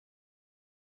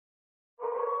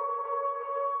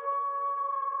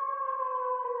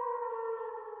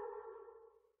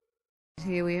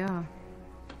Here we are.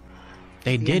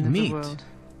 They The did end of the meet. world.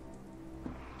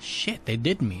 Shit, they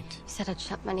did meet. You said I'd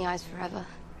shut many eyes forever.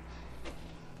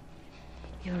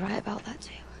 You were right about that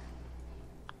too.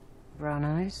 Brown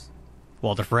eyes,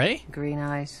 Walter Frey? green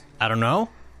eyes, I don't know.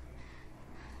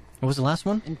 What was the last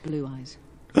one? and blue eyes.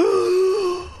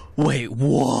 Wait,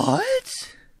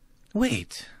 what?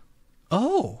 Wait.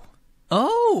 Oh.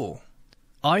 Oh.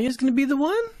 Arya's gonna be the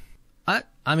one? I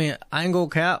mean, I ain't gonna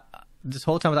cap. This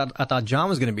whole time I thought Jon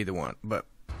was gonna be the one, but...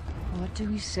 What do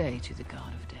we say to the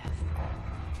god of death?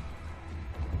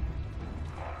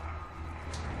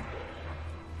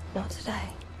 Not today.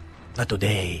 Not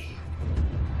today.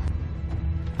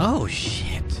 Oh,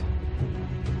 shit.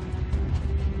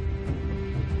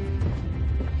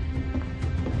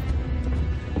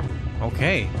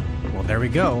 Okay. Well, there we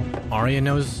go. Arya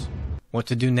knows what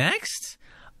to do next?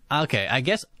 Okay, I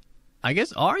guess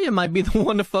Arya might be the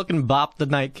one to fucking bop the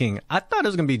Night King. I thought it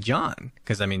was gonna be Jon.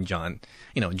 Because, I mean, Jon,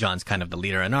 Jon's kind of the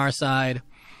leader on our side.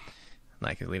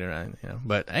 Like, the leader on,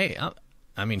 But, hey,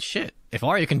 I mean, shit. If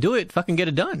Arya can do it, fucking get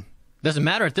it done. Doesn't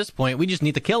matter at this point. We just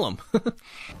need to kill him.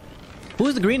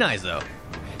 Who's the Green Eyes, though?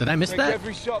 Did I miss that?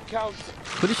 Every shot counts.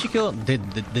 Who did she kill? Did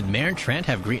Meryn Trant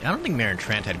have green? I don't think Meryn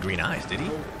Trant had green eyes, did he?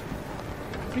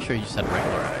 Pretty sure he just had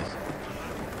regular eyes.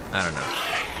 I don't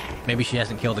know. Maybe she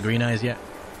hasn't killed the green eyes yet.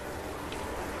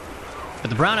 But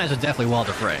the brown eyes are definitely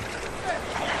Walter Frey.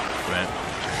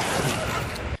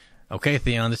 Right. Okay,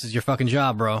 Theon, this is your fucking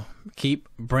job, bro. Keep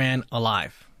Bran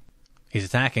alive. He's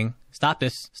attacking. Stop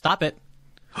this. Stop it.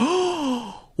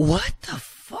 What the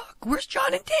fuck? Where's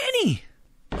Jon and Dany?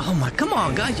 Oh my, come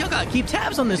on, guys. Y'all gotta keep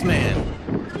tabs on this man.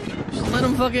 Just let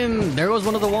him fucking... There goes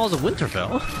one of the walls of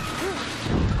Winterfell.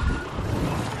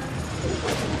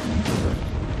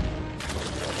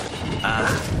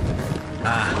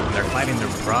 They're fighting their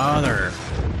brother.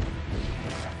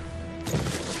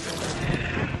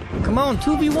 Come on,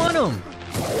 2v1 him.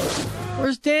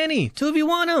 Where's Dany?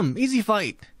 2v1 him. Easy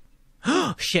fight.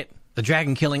 Shit. The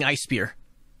dragon killing ice spear.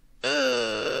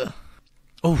 Oh,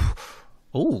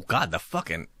 God,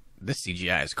 this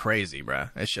CGI is crazy,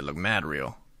 bruh. That shit look mad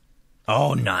real.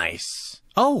 Oh, nice.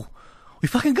 Oh, we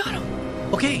fucking got him.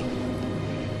 Okay.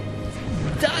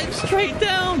 Dive straight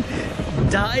down.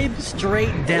 Dive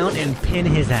straight down and pin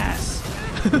his ass.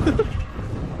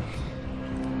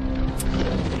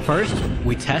 First,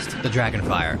 we test the dragon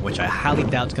fire, which I highly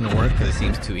doubt is gonna work because it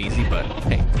seems too easy, but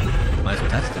hey, might as well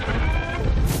test it.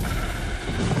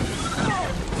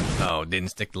 Oh, didn't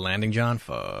stick the landing, Jon?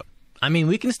 Fuck. I mean,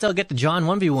 we can still get the Jon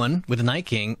 1v1 with the Night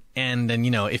King, and then,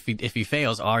 if he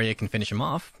fails, Arya can finish him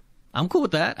off. I'm cool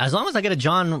with that. As long as I get a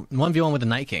Jon 1v1 with the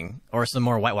Night King, or some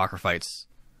more White Walker fights.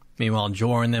 Meanwhile,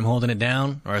 Jorah and them holding it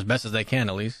down, or as best as they can,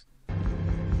 at least.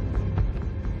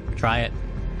 Try it.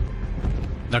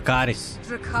 Dracarys.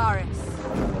 Dracarys.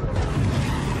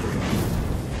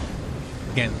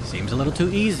 Again, seems a little too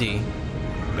easy,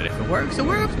 but if it works,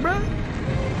 bruh.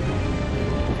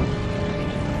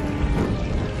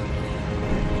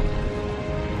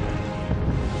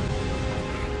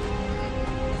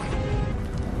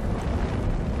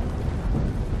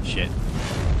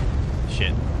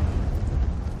 Shit.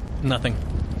 Nothing.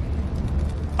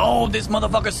 Oh, this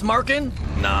motherfucker's smirking?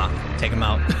 Nah, take him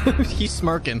out. He's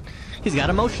smirking. He's got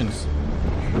emotions.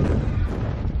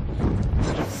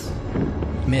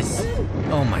 Miss.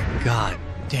 Oh my god.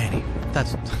 Dany,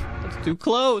 that's too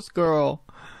close, girl.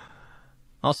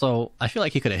 Also, I feel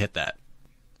like he could have hit that.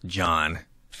 Jon.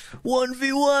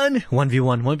 1v1.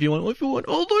 1v1.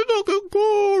 Oh my fucking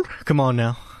god. Come on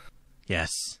now.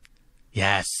 Yes.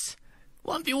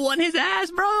 1v1 his ass,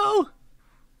 bro.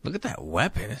 Look at that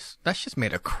weapon. That's just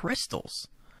made of crystals.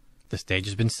 The stage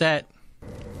has been set.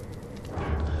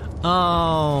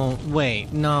 Oh,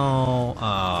 wait, no.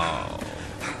 Oh.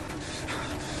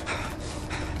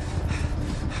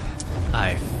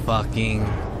 I fucking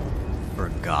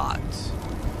forgot.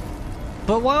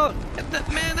 But why?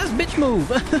 Man, that's bitch move.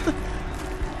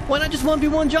 Why not just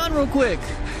 1v1 Jon real quick?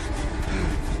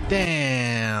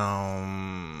 Damn.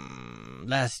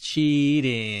 That's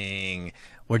cheating.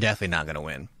 We're definitely not gonna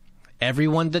win.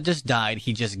 Everyone that just died,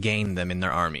 he just gained them in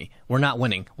their army. We're not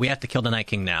winning. We have to kill the Night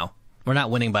King now. We're not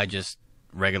winning by just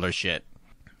regular shit.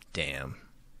 Damn.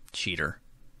 Cheater.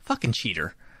 Fucking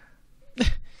cheater.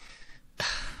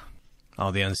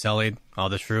 All the Unsullied, all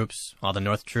the troops, all the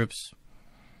North troops.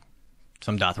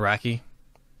 Some Dothraki.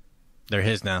 They're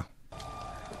his now.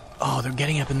 Oh, they're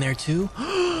getting up in there too?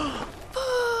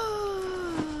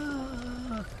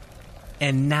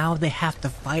 And now they have to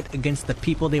fight against the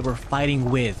people they were fighting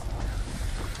with.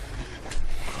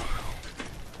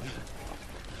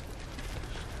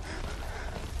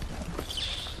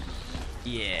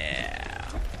 Yeah.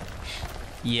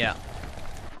 Yeah.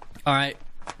 Alright.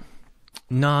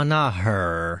 Nah, not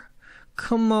her.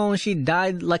 Come on, she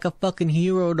died like a fucking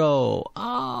hero though.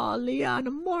 Ah, Lyanna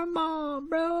Mormont,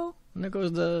 bro. And there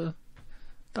goes the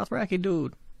Dothraki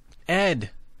dude.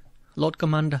 Ed. Lord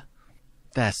Commander.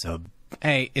 That's a...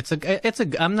 Hey, it's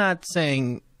a... I'm not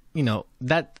saying, you know,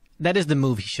 that is the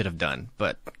move he should have done,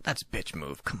 but that's bitch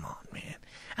move. Come on, man.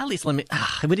 At least let me...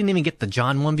 we didn't even get the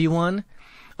Jon 1v1.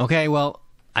 Okay, well...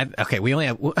 we only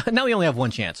have... Now we only have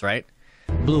one chance, right?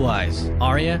 Blue Eyes.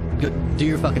 Arya, do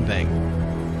your fucking thing.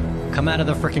 Come out of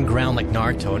the freaking ground like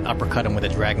Naruto and uppercut him with a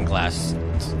dragon glass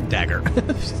dagger.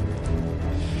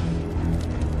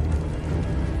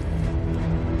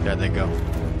 There they go.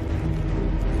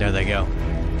 There they go.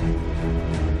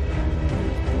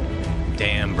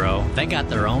 Damn, bro. They got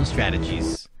their own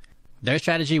strategies. Their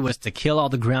strategy was to kill all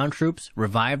the ground troops,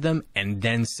 revive them, and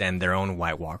then send their own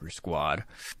White Walker squad.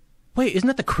 Wait, isn't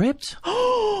that the crypt?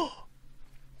 Oh!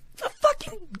 The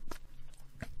fucking...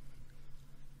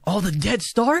 All the dead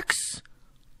Starks?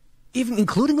 Even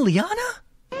including Lyanna?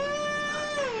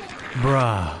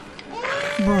 Bruh.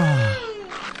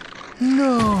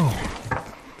 No.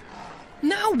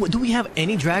 Now, do we have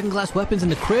any dragonglass weapons in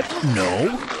the crypt?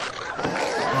 No.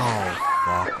 Oh,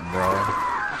 fuck, bro.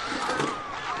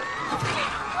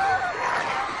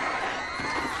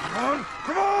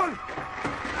 Come on!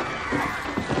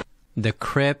 The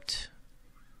crypt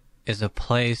is a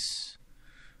place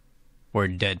where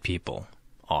dead people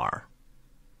are.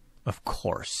 Of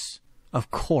course.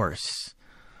 Of course.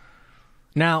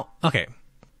 Now, okay.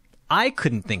 I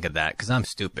couldn't think of that because I'm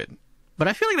stupid. But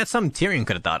I feel like that's something Tyrion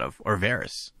could have thought of. Or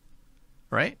Varys.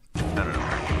 Right? I don't know.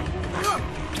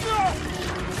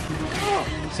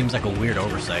 Seems like a weird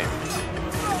oversight.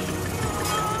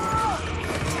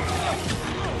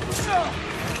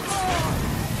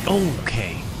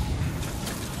 Okay.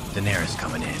 Daenerys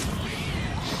coming in.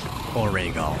 Or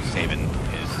Rhaegal saving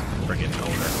his freaking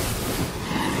owner.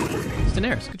 It's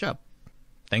Daenerys. Good job.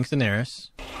 Thanks,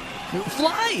 Daenerys.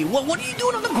 Fly! What are you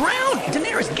doing on the ground?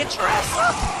 Daenerys, get your ass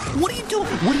up! What are you doing?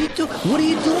 What are you doing? What are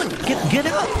you doing? Get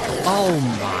up! Oh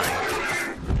my.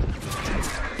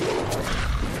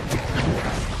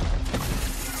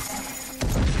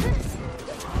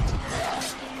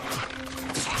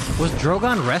 Was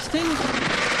Drogon resting?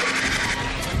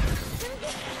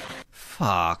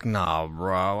 Fuck no,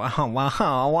 bro.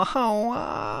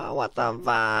 What the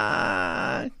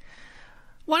fuck?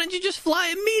 Why didn't you just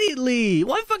fly immediately?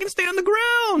 Why fucking stay on the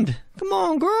ground? Come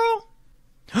on, girl.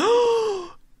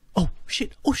 Oh,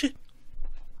 shit. Oh, shit.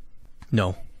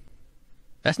 No.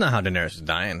 That's not how Daenerys is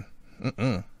dying.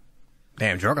 Mm-mm.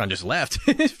 Damn, Drogon just left.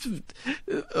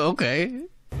 Okay.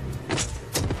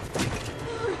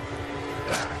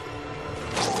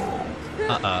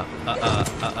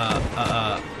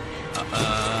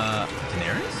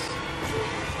 Daenerys?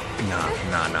 Nah.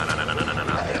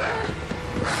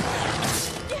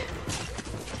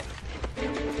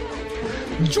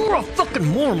 You're a fucking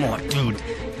Mormont, dude.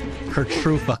 Her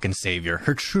true fucking savior.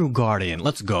 Her true guardian.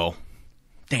 Let's go.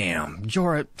 Damn,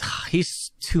 Jorah,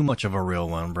 he's too much of a real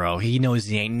one, bro. He knows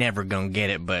he ain't never gonna get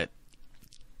it, but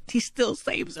he still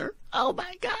saves her. Oh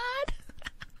my god.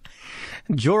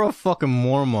 Jorah fucking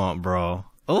Mormont, bro.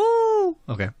 Oh,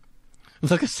 okay.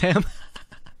 Look at Sam.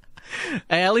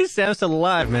 Hey, at least Sam's still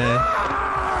alive, man.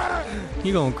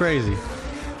 You going crazy.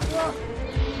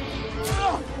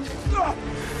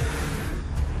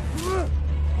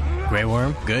 Grey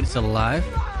Worm, good, still alive.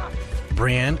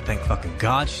 Brienne, thank fucking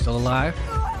God, she's still alive.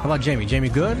 How about Jaime? Jaime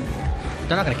good?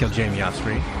 They're not gonna kill Jaime off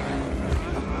screen.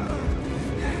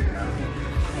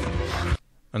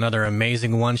 Another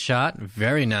amazing one shot,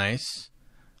 very nice.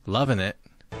 Loving it.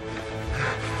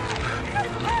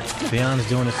 Theon's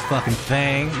doing his fucking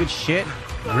thing. Good shit.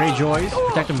 Greyjoys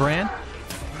protecting Bran.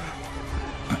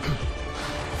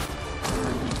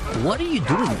 What are you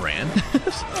doing, Bran?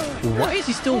 Why is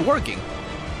he still working?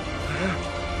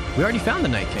 We already found the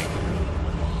Night King.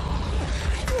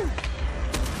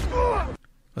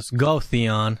 Let's go,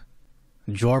 Theon.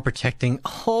 Jorah protecting.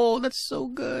 Oh, that's so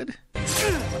good.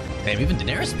 Damn, even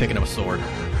Daenerys picking up a sword.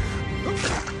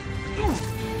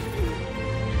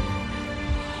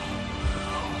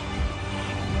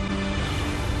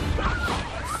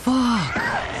 Fuck.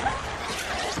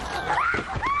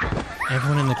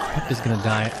 Everyone in the crypt is gonna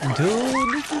die.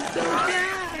 Dude, this is so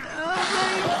bad.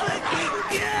 Oh my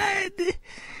fucking god.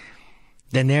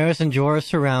 Daenerys and Jorah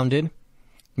surrounded.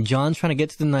 Jon's trying to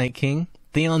get to the Night King.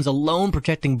 Theon's alone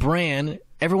protecting Bran.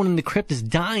 Everyone in the crypt is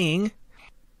dying.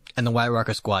 And the White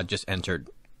Walker squad just entered.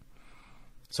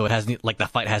 So it hasn't, like, the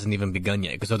fight hasn't even begun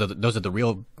yet. Because those are the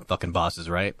real fucking bosses,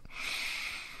 right?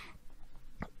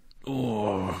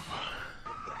 Oh.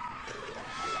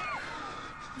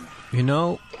 You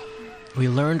know, we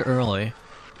learned early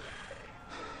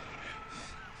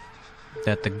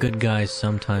that the good guys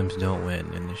sometimes don't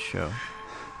win in this show.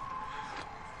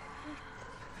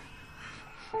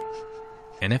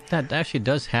 And if that actually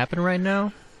does happen right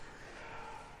now,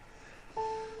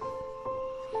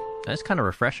 that's kind of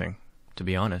refreshing, to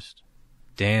be honest.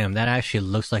 Damn, that actually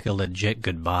looks like a legit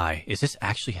goodbye. Is this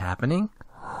actually happening?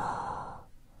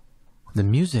 The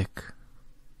music.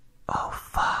 Oh,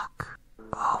 fuck.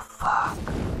 Oh, fuck.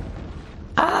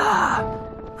 Ah!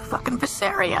 Fucking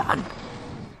Viserion.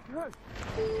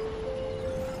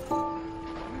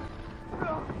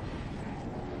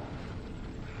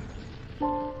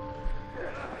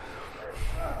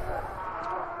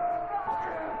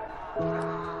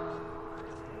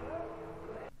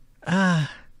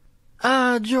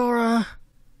 Jorah.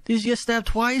 Did you get stabbed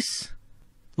twice?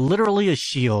 Literally a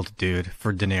shield, dude,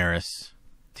 for Daenerys.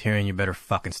 Tyrion, you better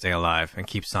fucking stay alive and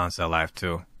keep Sansa alive,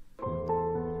 too.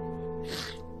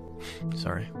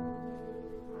 Sorry.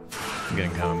 I'm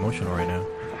getting kind of emotional right now.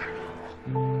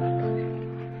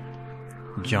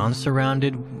 Jon's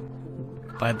surrounded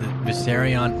by the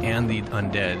Viserion and the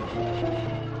undead.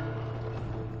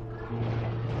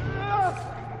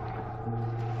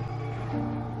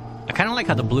 I kind of like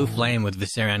how the blue flame with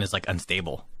Viserion is like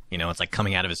unstable. You know, it's like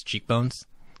coming out of his cheekbones.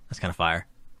 That's kind of fire.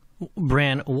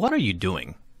 Bran, what are you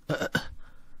doing?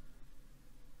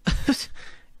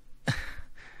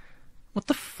 What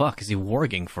the fuck is he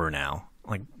warging for now?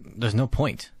 Like, there's no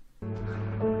point.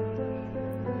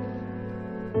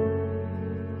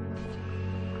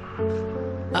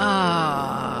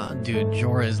 Dude,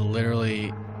 Jorah is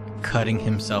literally cutting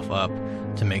himself up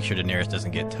to make sure Daenerys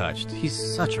doesn't get touched. He's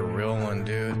such a real one,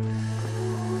 dude.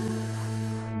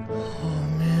 Oh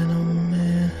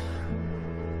man.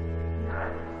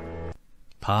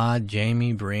 Pod,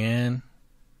 Jaime, Brienne,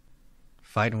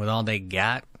 fighting with all they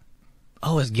got.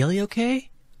 Oh, is Gilly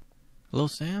okay? Hello,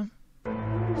 Sam?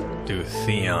 Dude,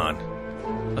 Theon.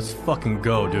 Let's fucking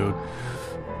go, dude.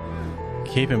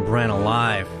 Keeping Bran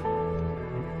alive.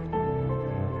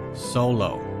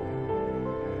 Solo.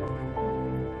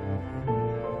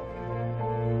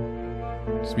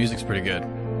 This music's pretty good.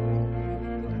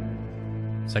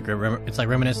 It's like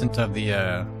reminiscent of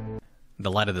the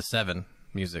Light of the Seven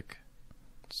music.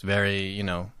 It's very, you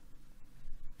know,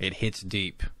 it hits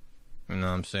deep. You know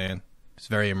what I'm saying? It's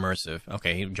very immersive.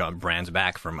 Okay, John Brand's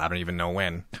back from I don't even know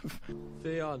when.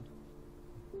 Theon.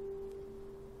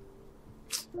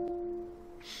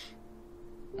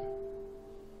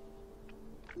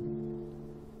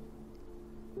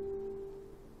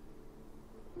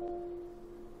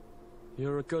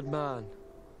 You're a good man.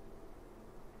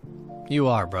 You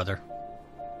are, brother.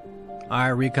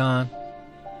 Alright, Recon.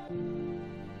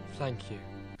 Thank you.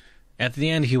 At the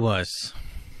end, he was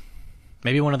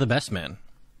maybe one of the best men.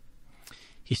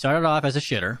 He started off as a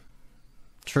shitter.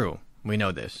 True, we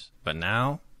know this. But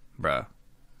now, bruh,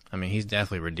 I mean, he's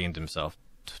definitely redeemed himself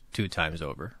 2 times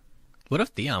over. What if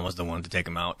Theon was the one to take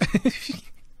him out?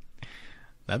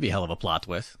 That'd be a hell of a plot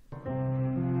twist.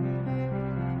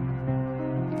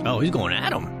 Oh, he's going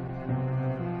at him.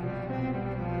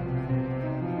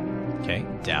 Okay,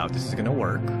 doubt this is gonna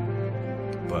work.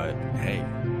 But, hey,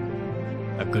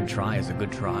 a good try is a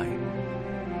good try.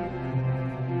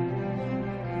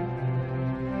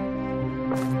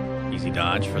 Easy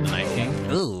dodge for the Night King.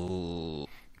 Ooh.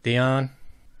 Theon,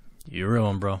 you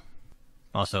ruined, bro.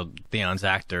 Also, Theon's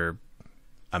actor,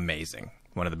 amazing.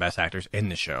 One of the best actors in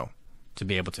the show. To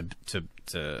be able to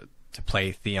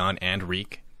play Theon and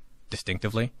Reek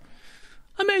distinctively.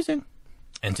 Amazing.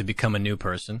 And to become a new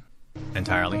person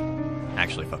entirely.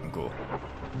 Actually fucking cool.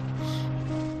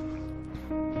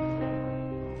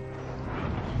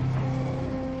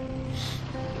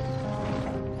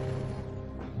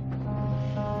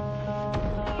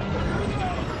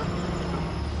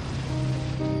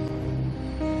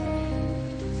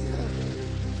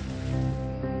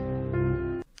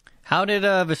 How did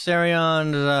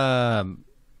Viserion's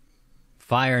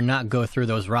fire not go through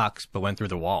those rocks, but went through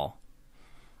the wall?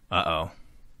 Uh-oh.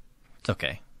 It's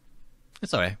okay.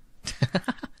 It's alright.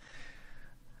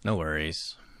 No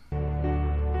worries.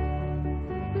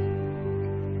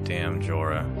 Damn,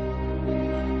 Jorah.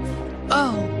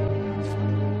 Oh!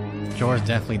 Jorah's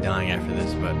definitely dying after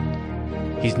this, but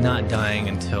he's not dying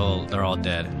until they're all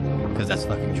dead. Because that's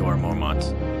fucking Jorah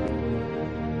Mormont.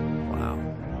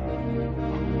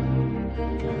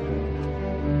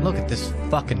 Look at this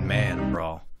fucking man,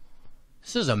 bro.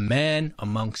 This is a man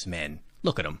amongst men.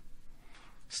 Look at him.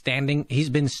 Standing,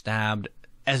 he's been stabbed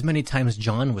as many times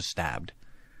Jon was stabbed.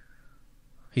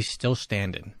 He's still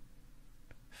standing.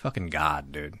 Fucking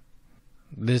God, dude.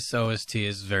 This OST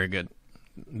is very good.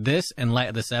 This and Light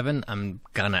of the Seven, I'm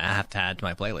gonna have to add to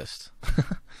my playlist.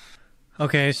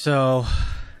 Okay, so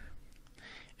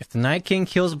if the Night King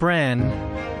kills Bran,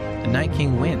 the Night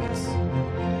King wins.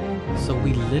 So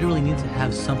we literally need to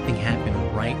have something happen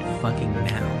right fucking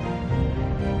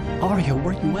now. Arya,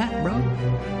 where you at, bro?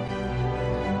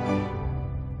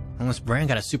 Unless Bran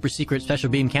got a super secret special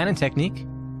beam cannon technique.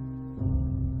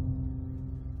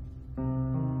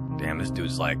 Damn, this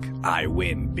dude's like, I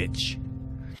win, bitch.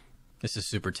 This is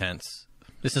super tense.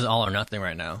 This is all or nothing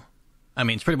right now. I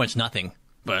mean, it's pretty much nothing,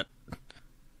 but...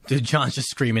 Dude, Jon's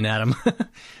just screaming at him.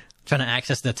 Trying to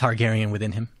access the Targaryen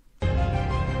within him.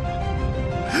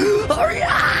 Arya!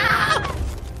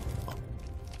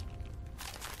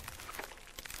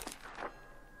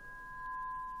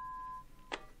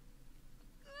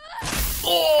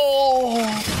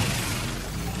 Oh!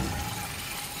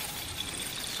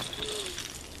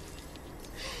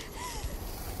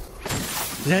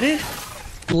 Is that it?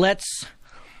 Let's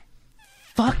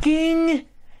fucking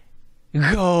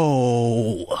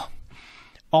go.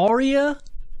 Arya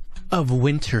of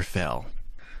Winterfell.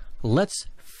 Let's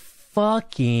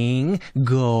fucking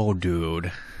go,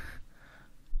 dude.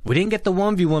 We didn't get the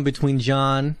 1v1 between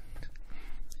Jon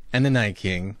and the Night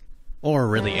King, or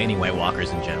really any White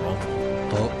Walkers in general.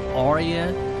 But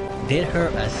Arya did her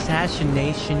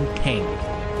assassination king.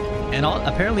 And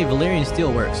apparently Valyrian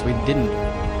steel works. We didn't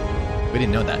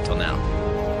know that till now.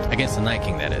 Against the Night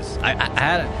King, that is.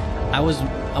 I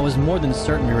was more than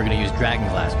certain we were going to use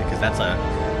Dragonglass because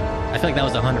I feel like that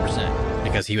was 100%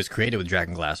 because he was created with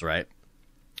Dragonglass, right?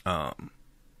 But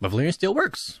Valyrian steel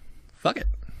works. Fuck it.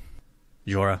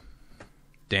 Jorah.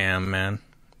 Damn, man.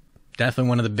 Definitely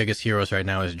one of the biggest heroes right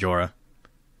now is Jorah.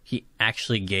 He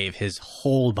actually gave his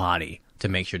whole body to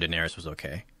make sure Daenerys was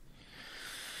okay.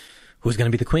 Who's going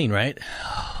to be the queen, right?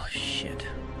 Oh, shit.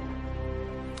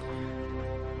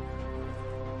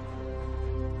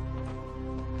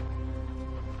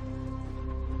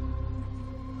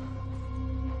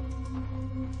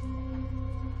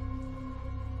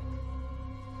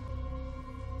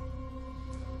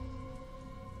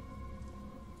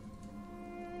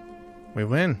 We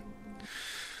win.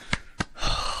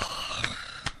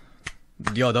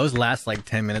 Yo, those last like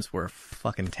 10 minutes were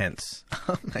fucking tense.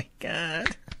 Oh my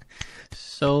god.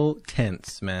 So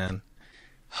tense, man.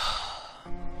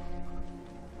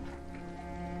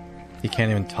 He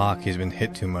can't even talk. He's been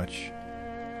hit too much.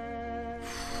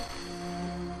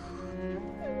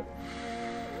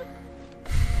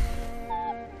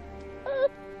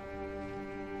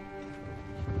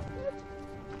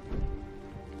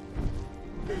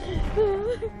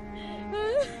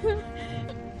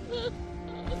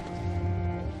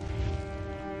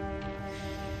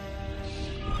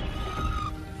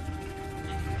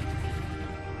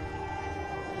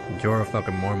 Jorah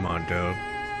fucking Mormont, dude.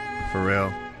 For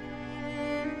real.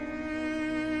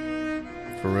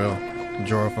 For real.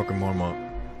 Jorah fucking Mormont.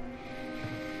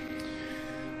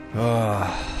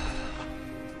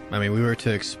 I mean, we were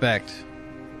to expect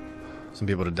some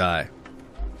people to die.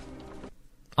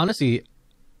 Honestly,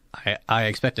 I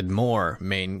expected more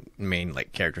main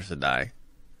like characters to die.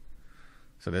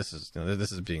 So this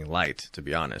is being light, to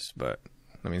be honest. But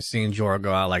I mean, seeing Jorah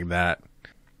go out like that,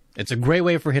 it's a great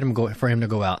way for him to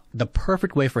go out. The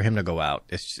perfect way for him to go out.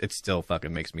 It still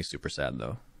fucking makes me super sad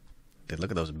though. Dude, look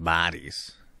at those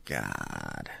bodies.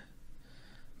 God,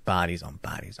 bodies on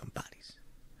bodies on bodies.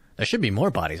 There should be more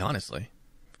bodies, honestly.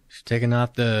 She's taking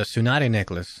off the Tsunade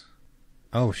necklace.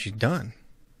 Oh, she's done.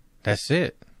 That's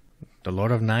it. The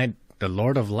Lord of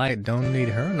Light don't need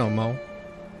her no more.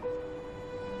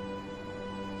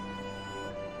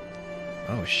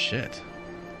 Oh shit.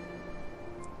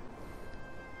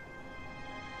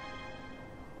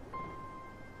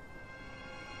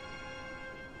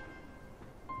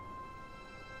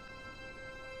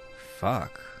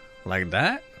 Fuck. Like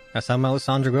that? That's how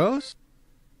Melisandre goes?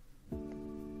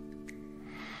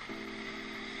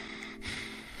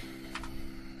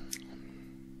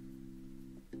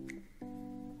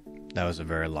 That was a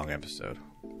very long episode.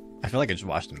 I feel like I just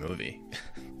watched a movie.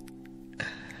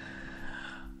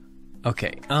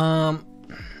 Okay,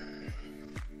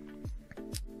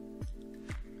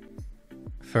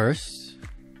 first,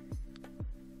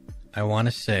 I want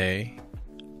to say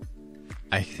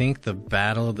I think the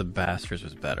Battle of the Bastards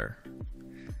was better.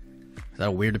 Is that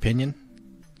a weird opinion?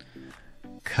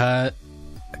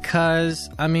 Cause,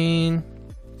 I mean,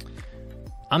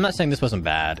 I'm not saying this wasn't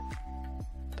bad.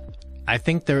 I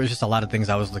think there was just a lot of things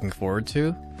I was looking forward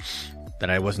to that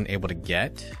I wasn't able to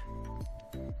get.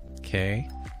 Okay.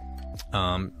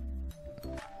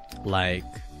 Like,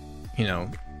 you know,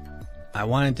 I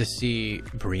wanted to see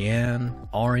Brienne,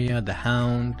 Arya, the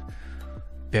Hound,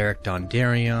 Beric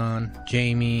Dondarrion,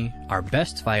 Jamie, our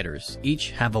best fighters,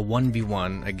 each have a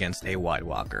 1v1 against a White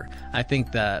Walker. I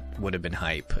think that would have been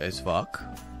hype as fuck.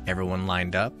 Everyone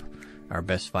lined up, our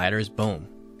best fighters, boom,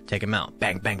 take him out,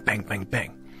 bang, bang, bang, bang,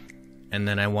 bang. And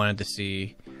then I wanted to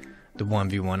see the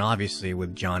 1v1, obviously,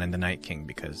 with Jon and the Night King,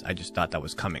 because I just thought that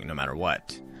was coming no matter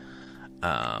what.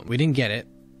 We didn't get it.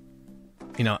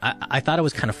 You know, I thought it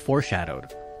was kind of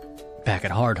foreshadowed back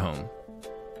at Hardhome.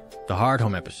 The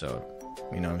Hardhome episode.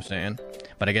 You know what I'm saying?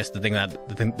 But I guess the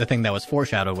thing that was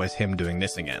foreshadowed was him doing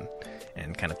this again.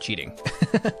 And kind of cheating.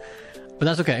 But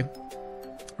that's okay.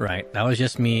 Right. That was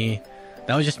just me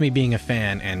being a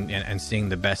fan and seeing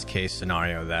the best case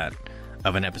scenario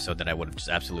of an episode that I would have just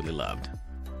absolutely loved.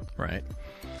 Right.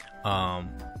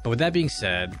 But with that being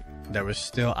said, I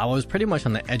was pretty much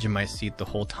on the edge of my seat the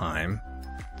whole time.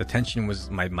 The tension was,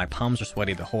 my palms were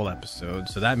sweaty the whole episode.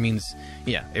 So that means,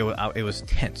 yeah, it was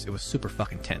tense. It was super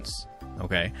fucking tense.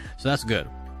 Okay. So that's good.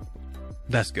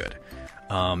 That's good.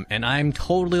 And I'm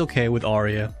totally okay with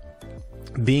Arya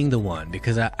being the one,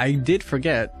 because I did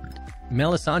forget,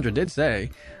 Melisandre did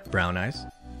say brown eyes,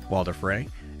 Walder Frey,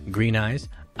 green eyes.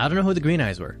 I don't know who the green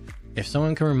eyes were. If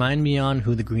someone can remind me on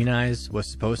who the green eyes was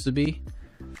supposed to be,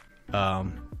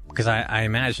 because I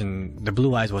imagine the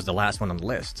blue eyes was the last one on the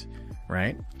list,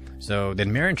 right? So did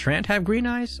Meryn Trant have green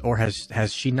eyes, or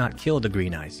has she not killed the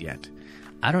green eyes yet?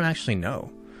 I don't actually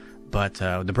know, but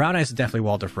the brown eyes is definitely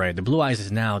Walder Frey. The blue eyes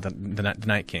is now the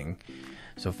Night King.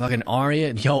 So fucking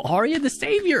Arya, Arya the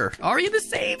Savior! Arya the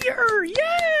Savior!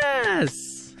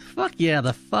 Yes! Fuck yeah,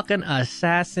 the fucking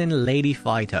assassin lady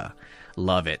fighter.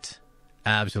 Love it.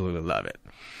 Absolutely love it.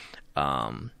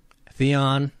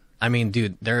 Theon, I mean,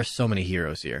 dude, there are so many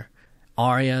heroes here.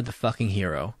 Arya, the fucking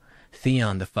hero.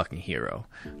 Theon, the fucking hero.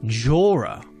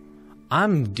 Jorah.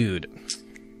 Dude.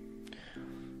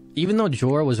 Even though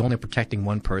Jorah was only protecting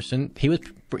one person,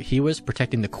 he was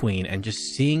protecting the queen, and just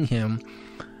seeing him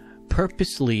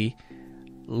purposely,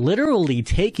 literally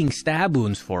taking stab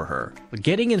wounds for her,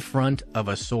 getting in front of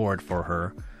a sword for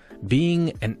her,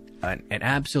 being an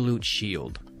absolute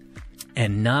shield,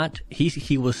 and not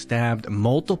he was stabbed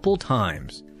multiple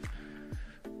times,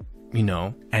 you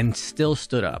know, and still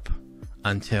stood up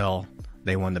until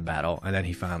they won the battle, and then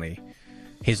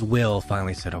his will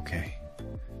finally said, okay,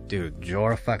 dude,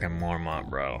 Jorah fucking Mormont,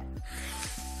 bro.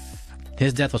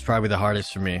 His death was probably the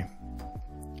hardest for me.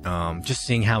 Just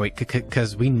seeing how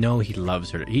because we know he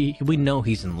loves her. We know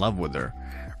he's in love with her,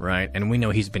 right? And we know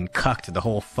he's been cucked the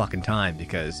whole fucking time,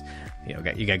 because, you know,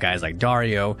 you got guys like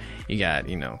Dario, you got,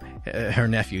 you know, her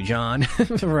nephew Jon,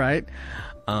 right?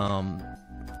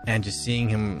 And just seeing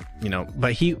him, you know,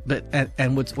 but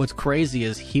what's crazy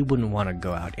is he wouldn't want to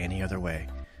go out any other way.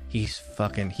 He's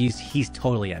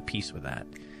totally at peace with that.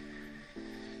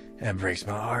 That breaks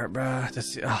my heart, bro.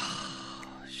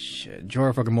 Oh shit,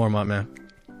 Jorah fucking Mormont, man.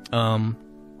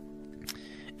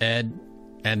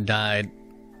 Ed died.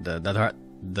 The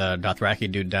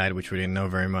Dothraki dude died, which we didn't know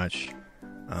very much.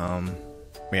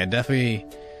 Yeah, definitely.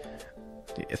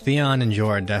 Theon and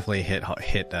Jorah definitely hit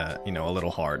you know, a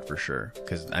little hard for sure.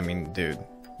 Because I mean, dude,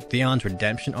 Theon's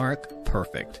redemption arc,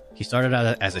 perfect. He started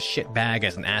out as a shitbag,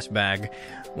 as an ass bag,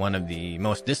 one of the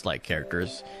most disliked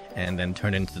characters, and then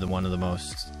turned into one of the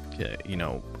most, you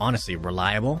know, honestly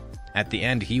reliable. At the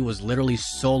end, he was literally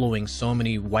soloing so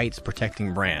many whites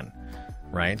protecting Bran,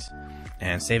 right?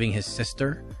 And saving his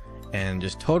sister, and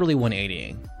just totally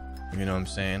 180ing. You know what I'm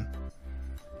saying?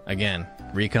 Again,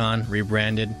 recon,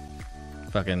 rebranded,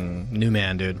 fucking new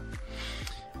man, dude.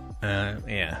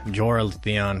 Yeah, Jorah,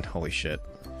 Theon, holy shit.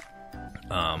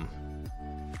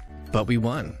 But we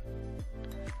won.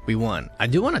 We won. I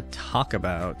do want to talk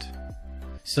about...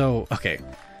 So, okay.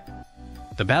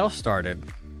 The battle started.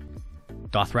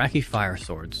 Dothraki fire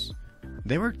swords.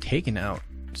 They were taken out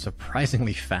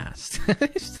surprisingly fast.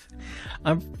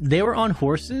 They were on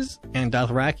horses, and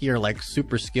Dothraki are like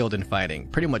super skilled in fighting.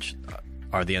 Pretty much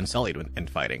are the Unsullied in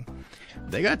fighting.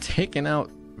 They got taken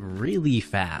out really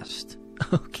fast.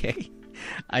 Okay.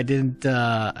 I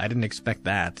didn't expect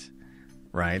that.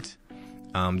 Right?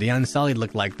 The Unsullied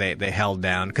looked like they held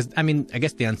down, because I mean, I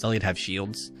guess the Unsullied have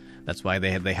shields. That's why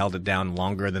they held it down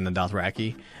longer than the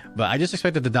Dothraki. But I just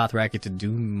expected the Dothraki to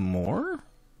do more,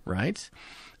 right?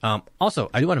 Also,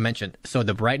 I do want to mention, so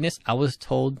the brightness, I was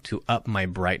told to up my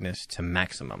brightness to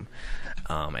maximum.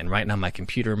 And right now my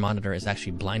computer monitor is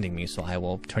actually blinding me, so I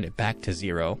will turn it back to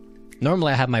 0.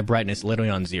 Normally I have my brightness literally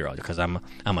on 0, because I'm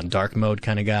a dark mode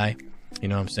kind of guy. You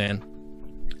know what I'm saying?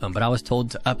 But I was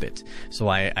told to up it. So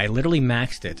I literally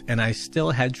maxed it, and I still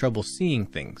had trouble seeing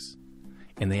things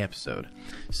in the episode.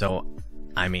 So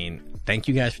I mean, thank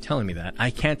you guys for telling me that. I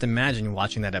can't imagine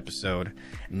watching that episode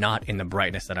not in the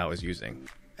brightness that I was using.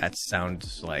 That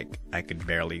sounds like I could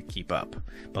barely keep up.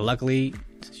 But luckily,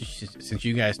 since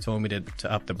you guys told me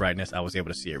to up the brightness, I was able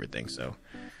to see everything. So,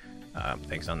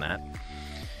 thanks on that.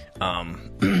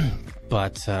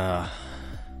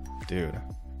 Dude.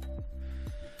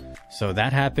 So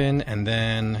that happened, and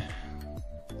then...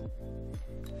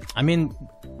 I mean,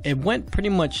 it went pretty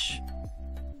much...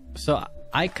 So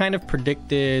I kind of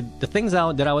predicted... The things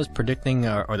that I was predicting,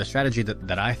 or the strategy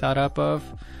that I thought up of,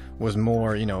 was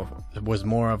more, you know, was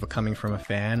more of a coming from a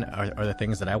fan, or the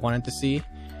things that I wanted to see.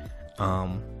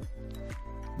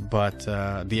 But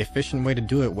the efficient way to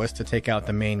do it was to take out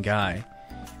the main guy.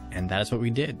 And that's what we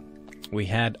did. We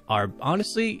had our...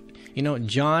 Honestly, you know,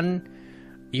 Jon...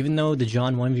 Even though the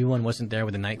Jon 1v1 wasn't there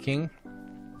with the Night King,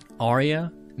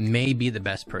 Arya may be the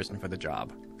best person for the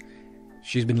job.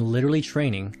 She's been literally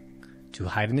training to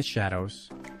hide in the shadows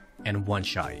and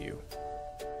one-shot you.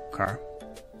 Okay?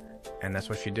 And that's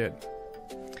what she did.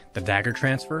 The dagger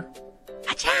transfer?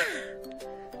 Achha!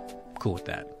 Cool with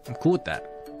that. I'm cool with that.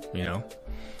 You know?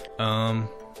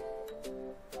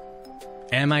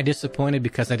 Am I disappointed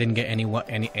because I didn't get any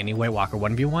White Walker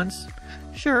 1v1s?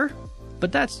 Sure.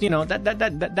 But that's, you know,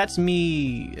 that's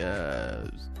me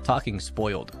talking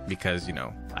spoiled, because, you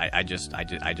know, I just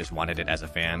wanted it as a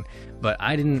fan. But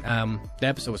I didn't... the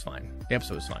episode was fine. The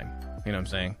episode was fine. You know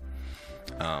what I'm saying?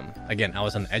 Again, I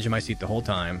was on the edge of my seat the whole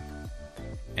time,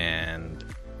 and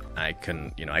I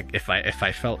couldn't, you know, if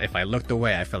I looked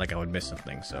away, I felt like I would miss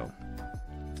something. So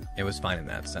it was fine in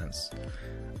that sense.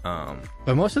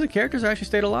 But most of the characters actually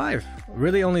stayed alive.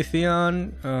 Really, only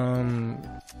Theon,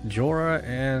 Jorah,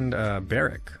 and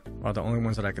Beric are the only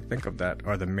ones that I could think of that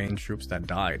are the main troops that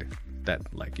died. That,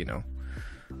 like, you know,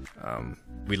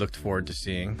 we looked forward to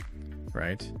seeing,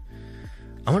 right?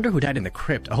 I wonder who died in the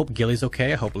crypt. I hope Gilly's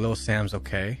okay. I hope Lil Sam's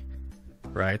okay,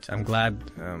 right? I'm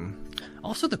glad.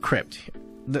 Also, the crypt.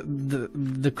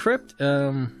 The crypt.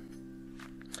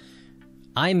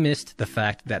 I missed the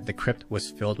fact that the crypt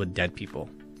was filled with dead people.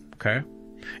 Okay,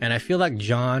 and I feel like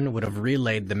Jon would have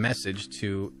relayed the message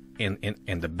to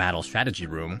in the battle strategy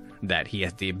room that he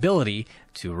has the ability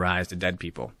to rise the dead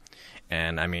people.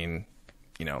 And I mean,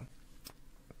 you know,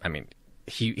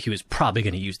 he was probably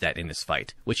going to use that in this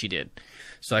fight, which he did.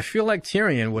 So I feel like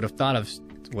Tyrion would have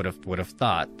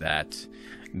thought that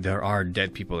there are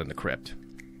dead people in the crypt.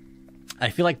 I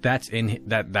feel like that's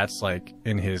like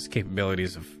in his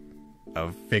capabilities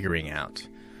of figuring out.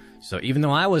 So even though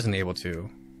I wasn't able to,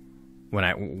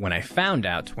 when I found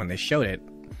out, when they showed it,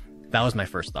 that was my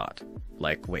first thought.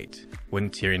 Like, wait,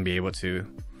 wouldn't Tyrion be able to,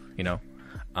 you know?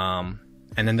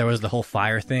 And then there was the whole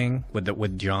fire thing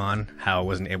with Jon, how it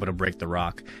wasn't able to break the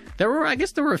rock. I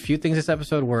guess there were a few things this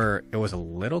episode where it was a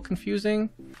little confusing.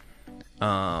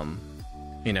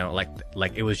 You know,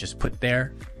 like it was just put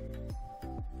there.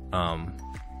 How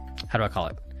do I call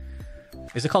it?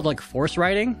 Is it called like force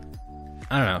writing?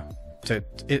 I don't know.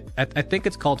 I think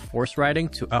it's called force writing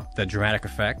to up the dramatic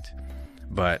effect,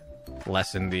 but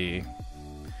lessen the,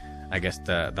 I guess,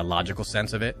 the logical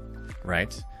sense of it,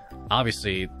 right?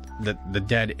 Obviously, the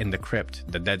dead in the crypt,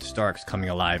 the dead Starks coming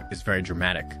alive is very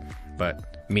dramatic,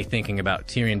 but me thinking about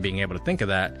Tyrion being able to think of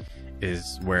that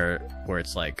is where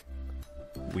it's like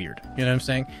weird. You know what I'm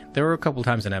saying? There were a couple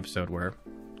times in an episode where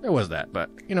there was that,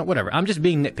 but you know, whatever. I'm just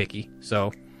being nitpicky,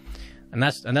 so. And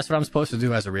that's what I'm supposed to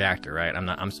do as a reactor, right?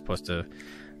 I'm supposed to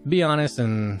be honest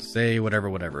and say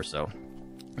whatever. So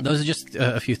those are just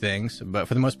a few things, but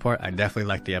for the most part, I definitely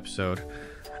liked the episode,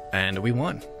 and we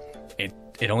won. It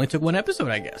only took one episode,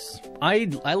 I guess. I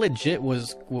legit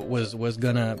was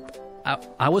gonna.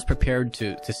 I was prepared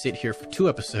to sit here for 2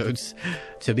 episodes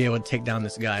to be able to take down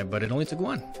this guy, but it only took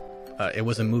 1. It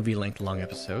was a movie-length long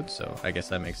episode, so I guess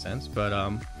that makes sense. But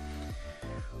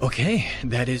okay,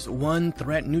 that is 1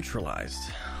 threat neutralized.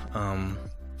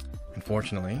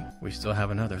 Unfortunately, we still have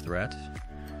another threat,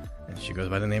 and she goes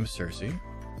by the name of Cersei.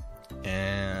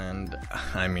 And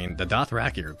I mean, the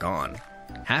Dothraki are gone.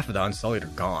 Half of the Unsullied are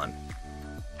gone.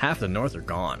 Half of the North are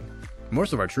gone.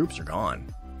 Most of our troops are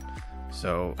gone.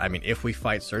 So, I mean, if we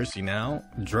fight Cersei now,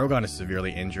 Drogon is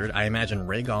severely injured. I imagine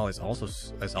Rhaegal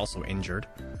is also injured.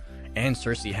 And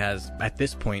Cersei has, at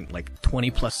this point, like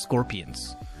 20 plus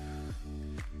scorpions.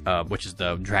 Which is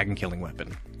the dragon killing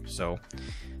weapon. So,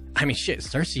 I mean, shit,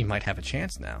 Cersei might have a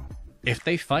chance now. If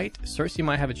they fight, Cersei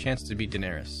might have a chance to beat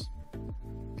Daenerys.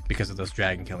 Because of those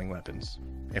dragon killing weapons.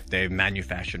 If they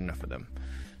manufactured enough of them.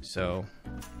 So,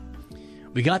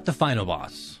 we got the final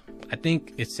boss. I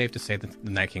think it's safe to say that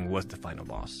the Night King was the final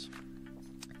boss.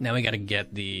 Now we gotta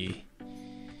get the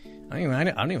I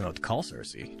don't even know what to call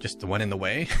Cersei. Just the one in the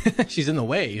way. She's in the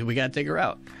way. We gotta take her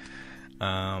out.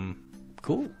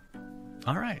 Cool.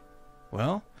 All right.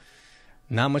 Well,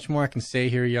 not much more I can say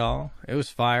here, y'all. It was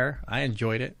fire. I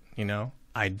enjoyed it. You know,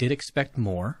 I did expect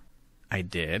more. I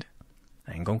did.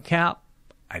 I ain't gonna cap.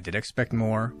 I did expect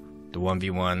more. The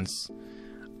 1v1s.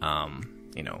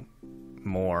 You know,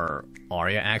 more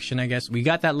Arya action, I guess. We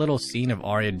got that little scene of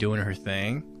Arya doing her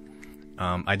thing.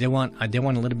 I did want a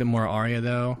little bit more Arya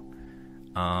though.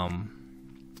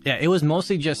 Yeah, it was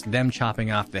mostly just them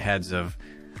chopping off the heads of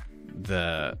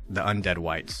the undead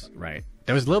whites, right?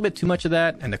 There was a little bit too much of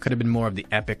that, and there could have been more of the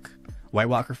epic White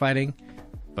Walker fighting,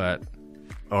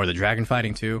 or the dragon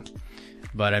fighting too.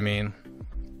 But I mean,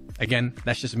 again,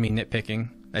 that's just me nitpicking.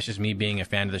 That's just me being a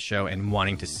fan of the show and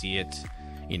wanting to see it,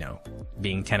 you know,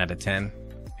 being 10 out of 10.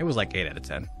 It was like 8 out of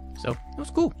 10, so it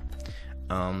was cool.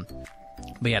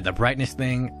 But yeah, the brightness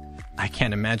thing, I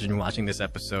can't imagine watching this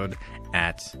episode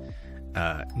at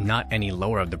not any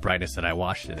lower of the brightness that I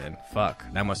watched it in. Fuck,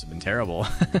 that must have been terrible.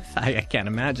 I can't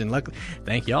imagine. Look,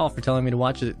 thank y'all for telling me to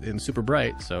watch it in super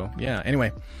bright. So yeah,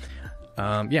 anyway,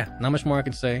 yeah, not much more I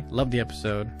can say. Love the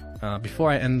episode.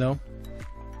 Before I end though,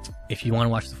 if you want to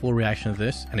watch the full reaction of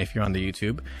this, and if you're on the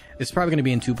YouTube, it's probably going to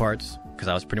be in 2 parts, because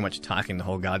I was pretty much talking the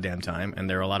whole goddamn time, and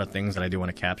there are a lot of things that I do want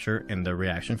to capture in the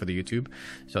reaction for the YouTube.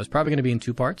 So it's probably going to be in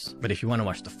 2 parts, but if you want to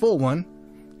watch the full one,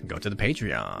 go to the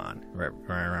Patreon.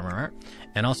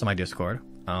 And also my Discord.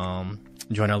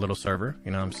 Join our little server,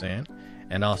 you know what I'm saying?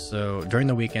 And also, during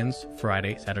the weekends,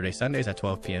 Friday, Saturday, Sundays at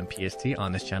 12 p.m. PST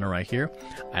on this channel right here,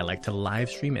 I like to live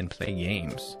stream and play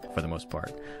games for the most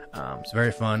part. It's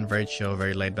very fun, very chill,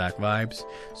 very laid back vibes.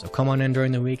 So come on in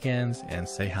during the weekends and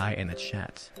say hi in the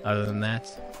chat. Other than that,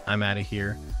 I'm out of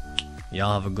here.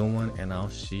 Y'all have a good one, and I'll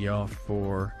see y'all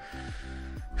for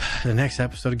the next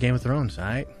episode of Game of Thrones,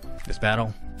 alright? This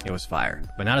battle, it was fire.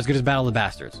 But not as good as Battle of the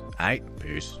Bastards. Alright?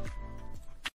 Peace.